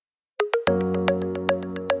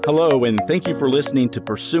Hello, and thank you for listening to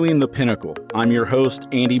Pursuing the Pinnacle. I'm your host,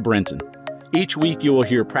 Andy Brenton. Each week, you will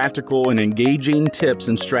hear practical and engaging tips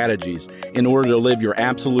and strategies in order to live your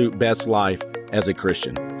absolute best life as a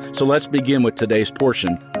Christian. So let's begin with today's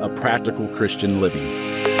portion of Practical Christian Living.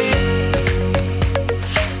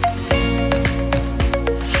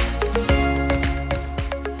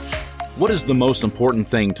 What is the most important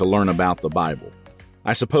thing to learn about the Bible?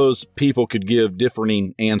 I suppose people could give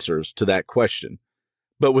differing answers to that question.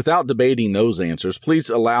 But without debating those answers, please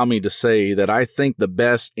allow me to say that I think the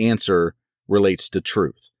best answer relates to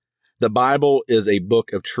truth. The Bible is a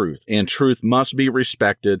book of truth, and truth must be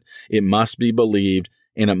respected, it must be believed,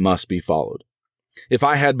 and it must be followed. If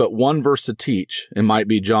I had but one verse to teach, it might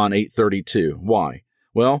be John 8:32. Why?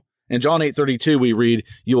 Well, in John 8:32 we read,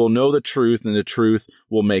 "You will know the truth, and the truth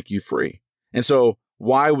will make you free." And so,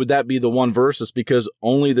 why would that be the one verse? It's because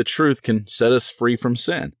only the truth can set us free from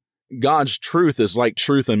sin. God's truth is like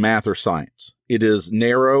truth in math or science. It is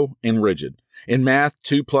narrow and rigid. In math,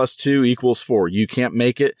 2 + 2 = 4. You can't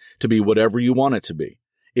make it to be whatever you want it to be.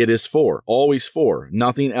 It is 4, always 4.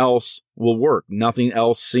 Nothing else will work. Nothing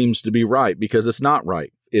else seems to be right because it's not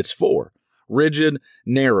right. It's 4. Rigid,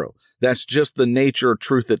 narrow. That's just the nature of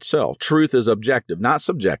truth itself. Truth is objective, not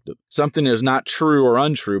subjective. Something is not true or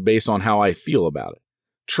untrue based on how I feel about it.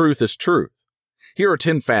 Truth is truth. Here are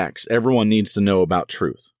 10 facts everyone needs to know about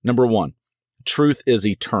truth. Number 1, truth is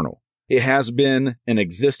eternal. It has been in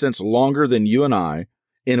existence longer than you and I,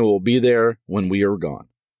 and it will be there when we are gone.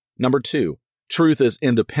 Number 2, truth is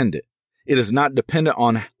independent. It is not dependent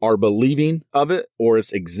on our believing of it or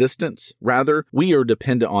its existence. Rather, we are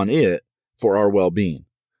dependent on it for our well-being.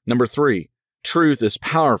 Number 3, truth is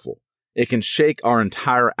powerful. It can shake our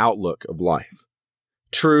entire outlook of life.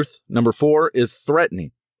 Truth, number 4, is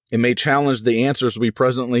threatening. It may challenge the answers we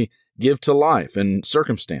presently give to life and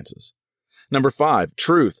circumstances. Number 5,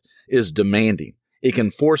 truth is demanding. It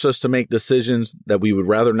can force us to make decisions that we would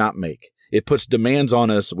rather not make. It puts demands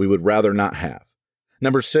on us we would rather not have.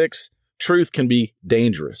 Number 6, truth can be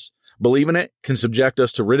dangerous. Believing it can subject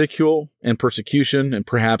us to ridicule and persecution and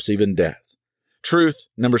perhaps even death. Truth,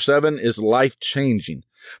 number 7, is life-changing,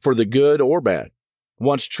 for the good or bad.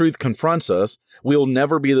 Once truth confronts us, we'll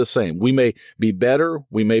never be the same. We may be better,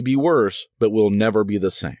 we may be worse, but we'll never be the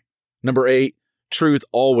same. Number 8, truth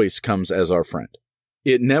always comes as our friend.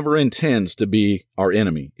 It never intends to be our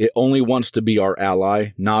enemy. It only wants to be our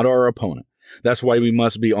ally, not our opponent. That's why we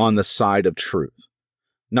must be on the side of truth.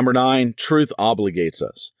 Number 9, truth obligates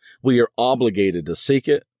us. We are obligated to seek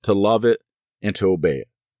it, to love it, and to obey it.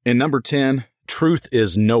 And number 10, truth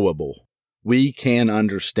is knowable. We can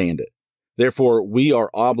understand it. Therefore, we are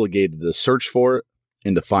obligated to search for it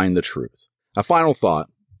and to find the truth. A final thought,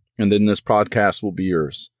 and then this podcast will be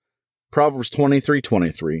yours. Proverbs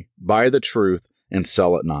 23:23, buy the truth and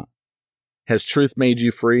sell it not. Has truth made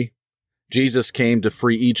you free? Jesus came to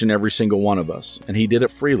free each and every single one of us, and he did it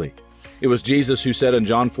freely. It was Jesus who said in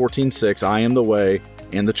John 14:6, I am the way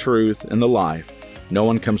and the truth and the life. No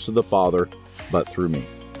one comes to the Father but through me.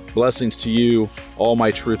 Blessings to you, all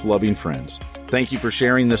my truth-loving friends. Thank you for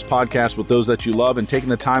sharing this podcast with those that you love and taking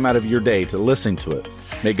the time out of your day to listen to it.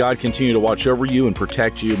 May God continue to watch over you and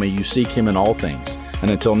protect you. May you seek him in all things. And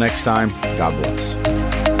until next time, God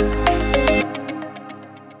bless.